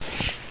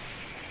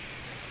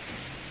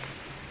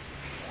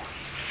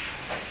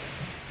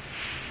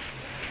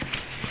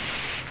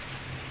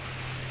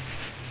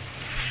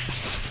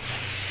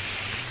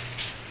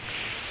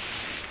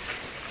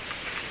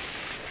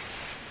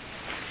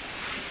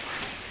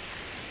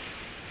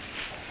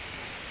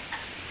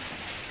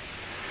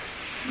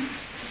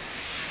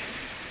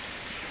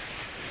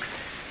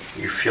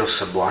You feel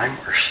sublime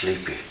or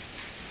sleepy?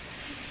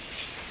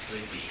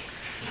 Sleepy.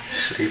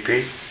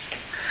 Sleepy?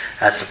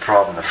 That's the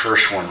problem. The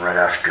first one right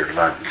after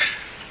lunch.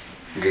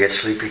 Did you get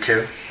sleepy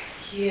too?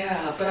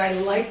 Yeah, but I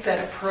like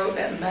that approach,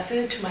 that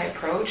method to my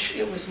approach.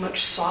 It was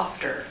much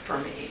softer for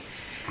me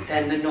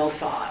than the no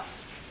thought.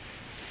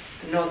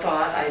 The no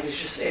thought, I was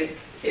just, it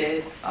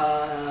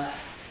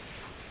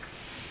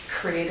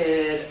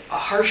created a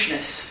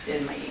harshness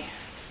in me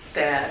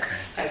that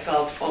I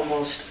felt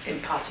almost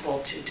impossible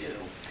to do.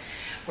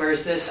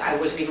 Whereas this, I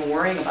wasn't even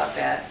worrying about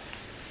that.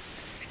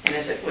 And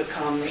as it would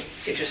come,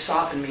 it just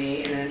softened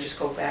me, and then just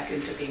go back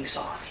into being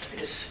soft. I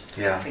just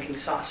thinking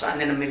soft, and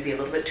then maybe a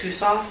little bit too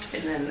soft,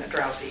 and then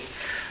drowsy.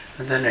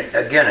 And then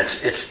again,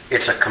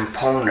 it's a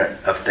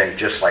component of things,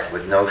 just like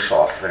with no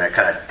soft, and it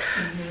kind of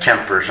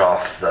tempers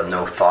off the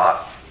no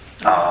thought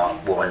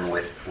one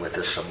with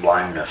the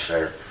sublimeness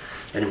there.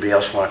 Anybody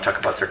else want to talk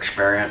about their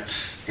experience?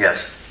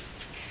 Yes.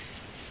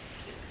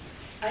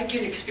 I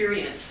get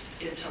experience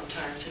in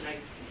sometimes, and I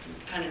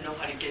kind of know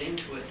how to get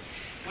into it.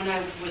 When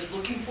I was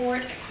looking for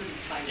it, I couldn't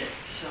find it,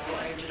 so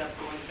I ended up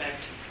going back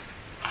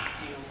to,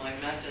 my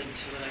method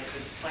so that I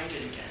could find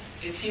it again.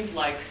 It seemed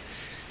like,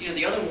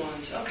 the other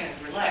ones, okay,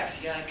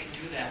 relax, yeah, I can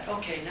do that.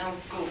 Okay, now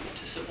go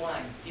to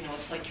sublime.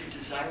 It's like you're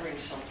desiring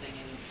something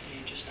and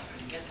you're just not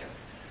going to get there.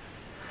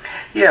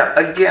 Yeah,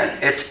 again,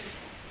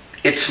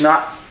 it's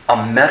not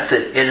a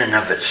method in and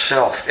of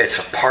itself. It's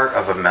a part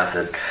of a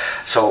method,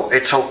 so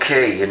it's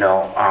okay,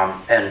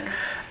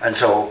 and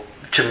so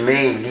to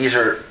me, these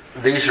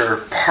are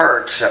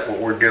parts that what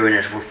we're doing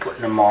is we're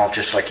putting them all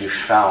just like you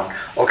found.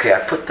 Okay, I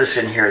put this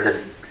in here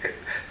that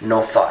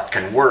no thought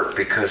can work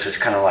because it's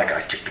kind of like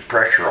I took the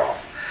pressure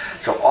off.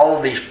 So all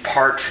of these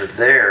parts are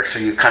there, so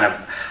you kind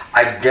of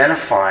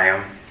identify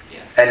them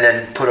and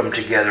then put them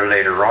together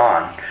later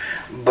on.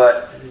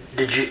 But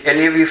did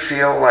any of you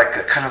feel like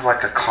a kind of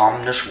like a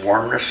calmness,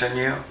 warmness in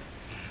you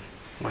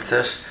with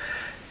this?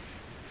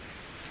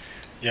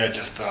 Yeah,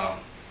 just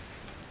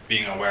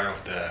being aware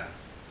of the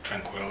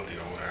tranquility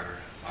or whatever.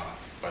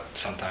 But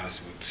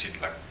sometimes we see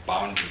like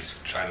boundaries.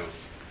 We try to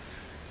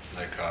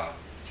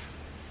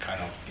kind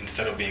of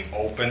instead of being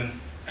open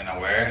and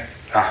aware,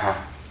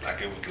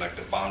 like it would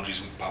the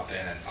boundaries would pop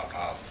in and pop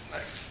out.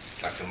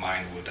 Like the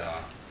mind would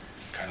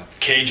kind of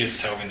cage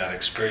itself in that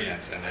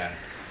experience, and then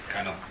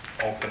kind of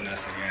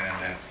openness again,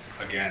 and then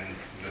again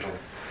little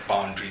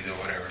boundaries or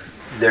whatever.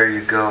 There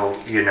you go,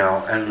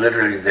 and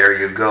literally there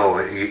you go.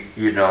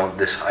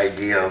 This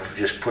idea of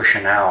just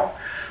pushing out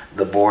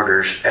the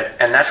borders,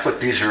 and that's what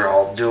these are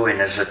all doing,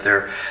 is that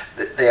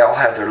they all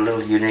have their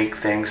little unique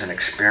things and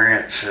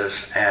experiences,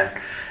 and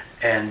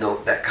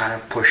that kind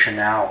of pushing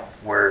out,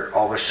 where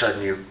all of a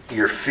sudden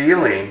you're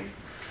feeling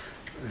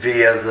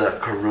via the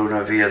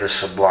karuna, via the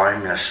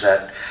sublimeness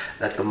that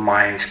the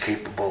mind's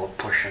capable of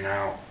pushing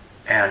out,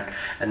 and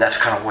that's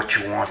kind of what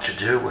you want to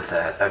do with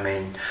that. I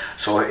mean,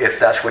 so if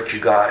that's what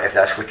you got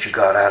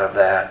out of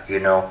that,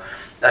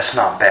 that's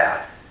not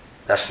bad.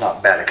 That's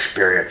not bad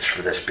experience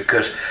for this,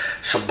 because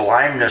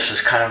sublimeness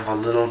is kind of a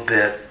little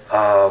bit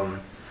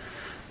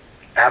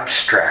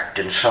abstract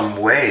in some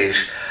ways,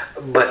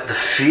 but the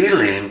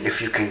feeling,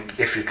 if you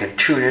can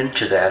tune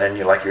into that, and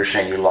like you're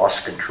saying, you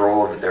lost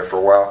control of it there for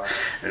a while,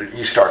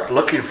 you start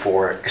looking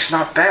for it, it's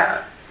not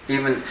bad.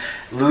 Even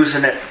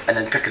losing it and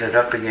then picking it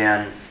up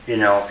again,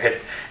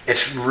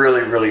 it's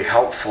really, really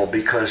helpful,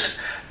 because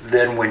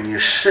then when you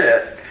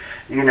sit,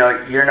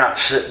 you're not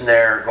sitting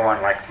there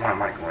going like, when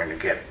am I going to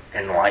get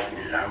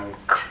enlightened? I'm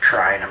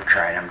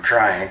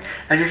trying,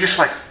 and you're just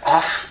like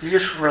off. You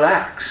just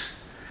relax.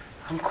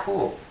 I'm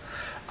cool.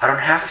 I don't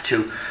have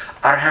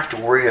to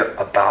worry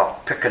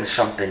about picking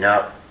something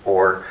up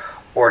or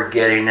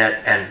getting it.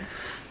 And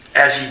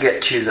as you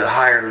get to the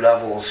higher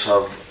levels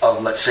of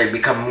let's say,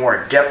 become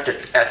more adept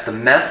at the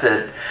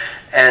method,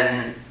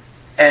 and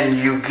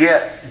you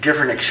get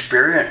different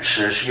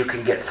experiences, you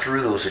can get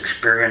through those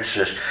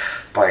experiences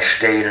by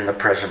staying in the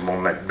present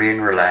moment,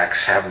 being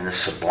relaxed, having the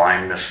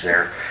sublimeness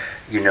there,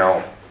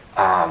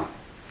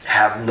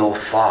 have no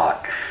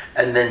thought.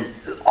 And then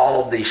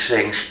all of these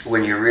things,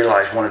 when you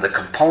realize one of the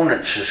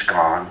components is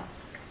gone,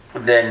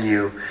 then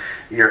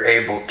you're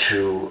able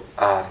to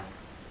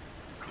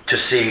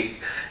see,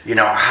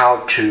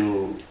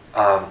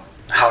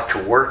 how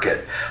to work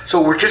it.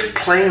 So we're just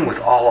playing with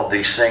all of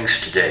these things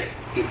today.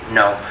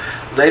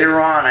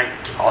 Later on,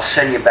 I'll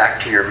send you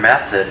back to your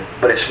method,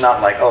 but it's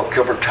not like, oh,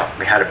 Gilbert taught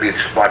me how to be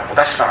sublime. Well,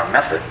 that's not a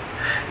method,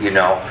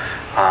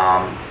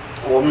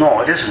 Well, no,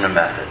 it isn't a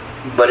method,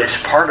 but it's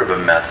part of a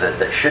method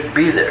that should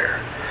be there.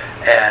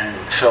 And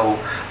so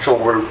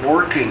we're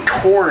working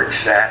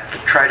towards that to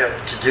try to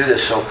do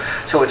this.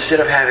 So instead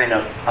of having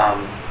a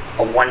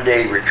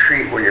one-day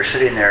retreat where you're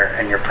sitting there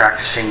and you're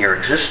practicing your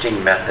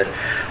existing method,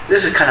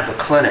 this is kind of a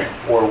clinic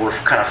where we're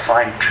kind of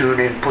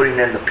fine-tuning, putting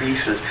in the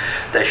pieces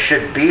that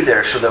should be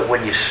there, so that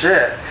when you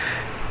sit,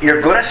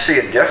 you're going to see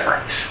a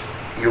difference.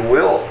 You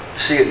will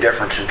see a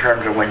difference in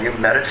terms of when you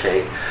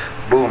meditate,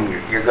 boom,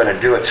 you're going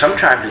to do it.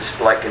 Sometimes it's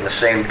like in the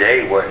same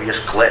day where it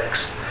just clicks.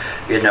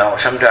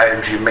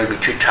 Sometimes you may be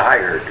too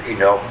tired,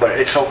 but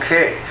it's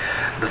okay.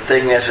 the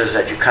thing is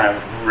that you kind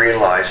of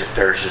realize that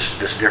there's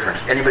this difference.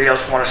 Anybody else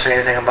want to say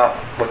anything about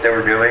what they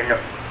were doing,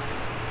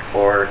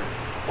 or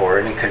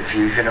any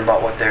confusion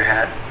about what they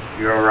had?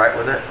 You're all right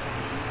with it?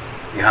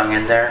 You hung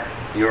in there?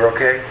 You were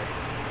okay?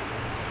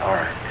 All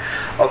right.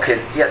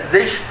 Okay. Yeah.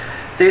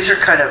 These are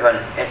kind of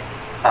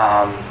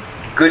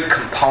good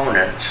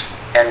components,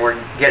 and we're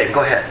getting.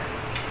 Go ahead.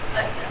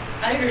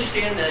 I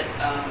understand that.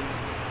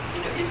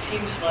 It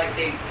seems like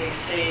they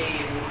say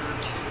in order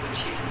to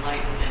achieve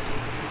enlightenment,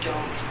 you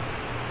don't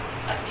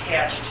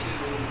attach to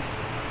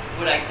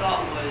what I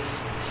thought was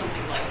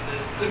something like the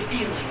good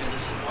feeling or the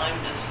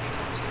sublimeness that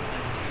comes with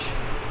meditation.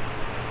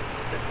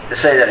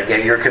 Say that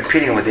again. You're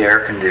competing with the air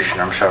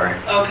conditioner. I'm sorry.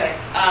 Okay.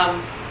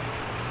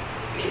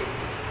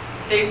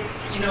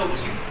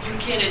 You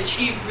can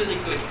achieve really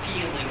good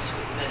feelings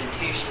with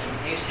meditation.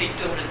 They say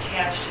don't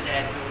attach to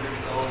that in order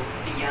to go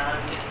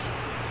beyond it.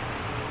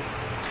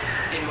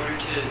 In order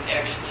to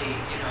actually,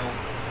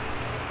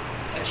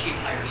 achieve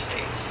higher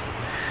states.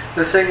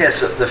 The thing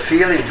is that the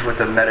feelings with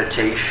the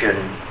meditation,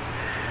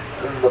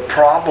 the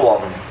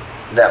problem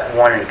that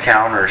one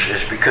encounters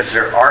is because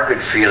there are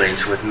good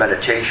feelings with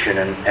meditation,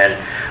 and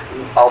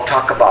I'll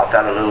talk about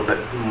that a little bit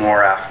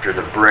more after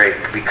the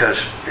break because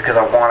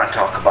I want to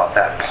talk about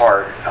that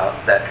part,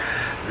 that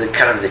the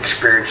kind of the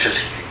experiences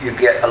you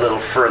get a little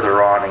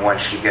further on, and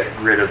once you get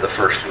rid of the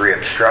first three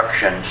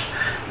obstructions,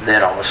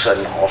 then all of a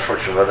sudden all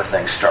sorts of other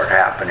things start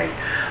happening.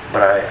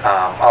 But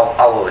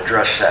I will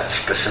address that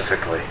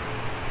specifically.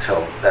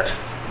 So that's a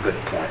good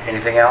point.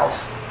 Anything else?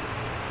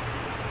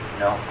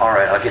 No? All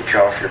right, I'll get you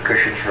off your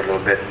cushions for a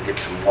little bit and get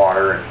some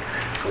water and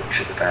go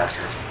to the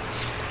bathroom.